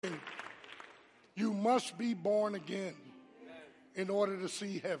You must be born again in order to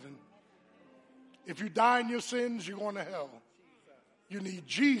see heaven. If you die in your sins, you're going to hell. You need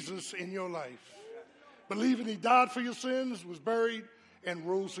Jesus in your life. Believing he died for your sins, was buried, and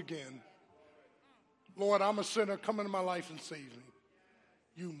rose again. Lord, I'm a sinner. Come into my life and save me.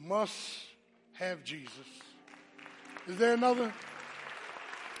 You must have Jesus. Is there another?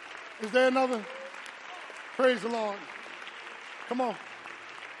 Is there another? Praise the Lord. Come on.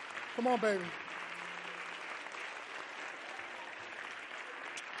 Come on, baby.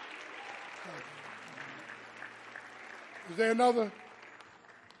 Is there another?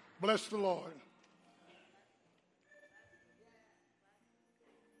 Bless the Lord.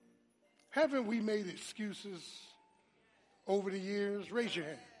 Haven't we made excuses over the years? Raise your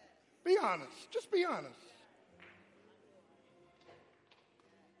hand. Be honest. Just be honest.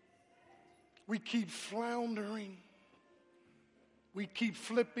 We keep floundering. We keep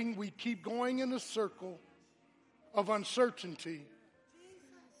flipping. We keep going in a circle of uncertainty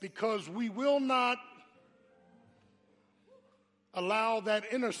because we will not allow that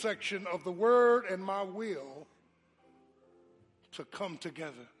intersection of the word and my will to come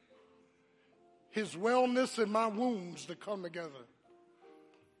together. His wellness and my wounds to come together.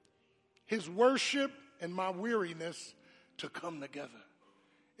 His worship and my weariness to come together.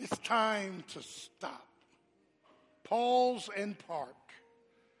 It's time to stop. Pause and park.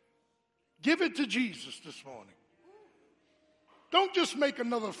 Give it to Jesus this morning. Don't just make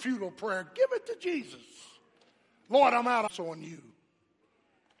another futile prayer. Give it to Jesus. Lord, I'm out on you.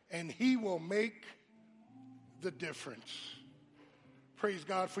 And he will make the difference. Praise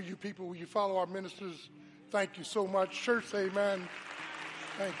God for you people. Will you follow our ministers? Thank you so much. Church, say amen.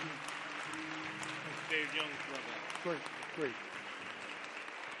 Thank you. Dave Young's brother. Great.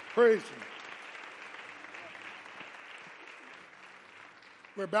 Praise him.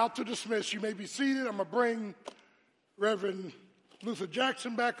 We're about to dismiss. You may be seated. I'm going to bring Reverend Luther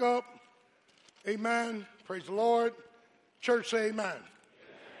Jackson back up. Amen. Praise the Lord. Church, say amen.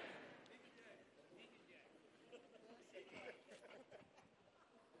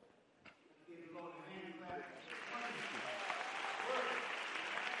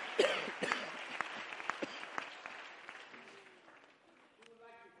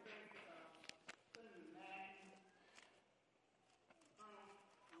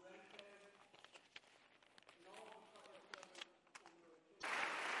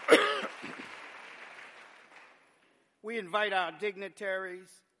 We invite our dignitaries,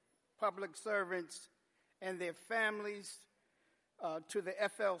 public servants, and their families to the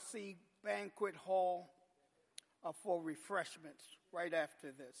FLC banquet hall for refreshments right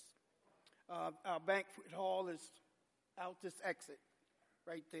after this. Our banquet hall is out this exit,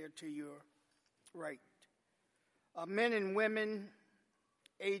 right there to your right. Men and women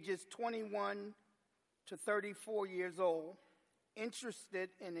ages 21 to 34 years old,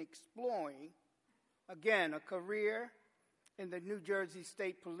 interested in exploring, again, a career in the New Jersey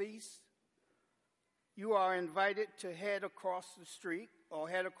State Police. You are invited to head across the street or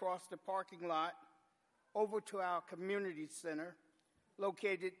head across the parking lot over to our community center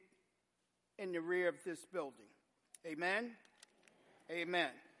located in the rear of this building. Amen? Amen.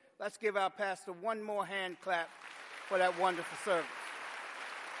 Let's give our pastor one more hand clap for that wonderful service.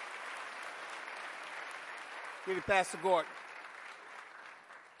 Give it Pastor Gordon.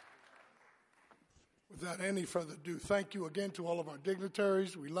 Without any further ado, thank you again to all of our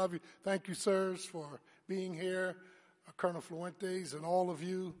dignitaries. We love you. Thank you, sirs, for being here. Colonel Fuentes and all of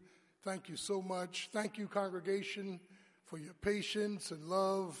you, thank you so much. Thank you, congregation, for your patience and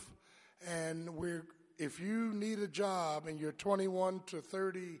love. And if you need a job and you're 21 to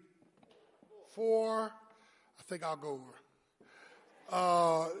 34, I think I'll go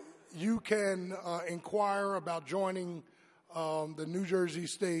over. You can inquire about joining the New Jersey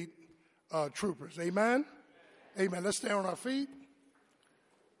State Troopers. Amen? Amen. Let's stay on our feet.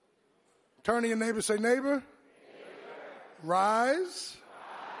 Turn to your neighbor, say, neighbor. Rise.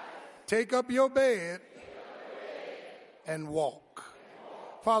 Take up your bed and walk.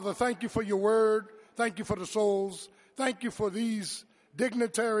 Father, thank you for your word. Thank you for the souls. Thank you for these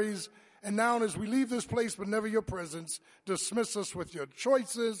dignitaries. And now as we leave this place, but never your presence, dismiss us with your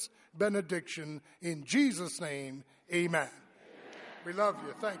choices, benediction. In Jesus' name, amen. We love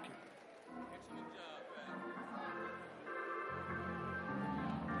you. Thank you.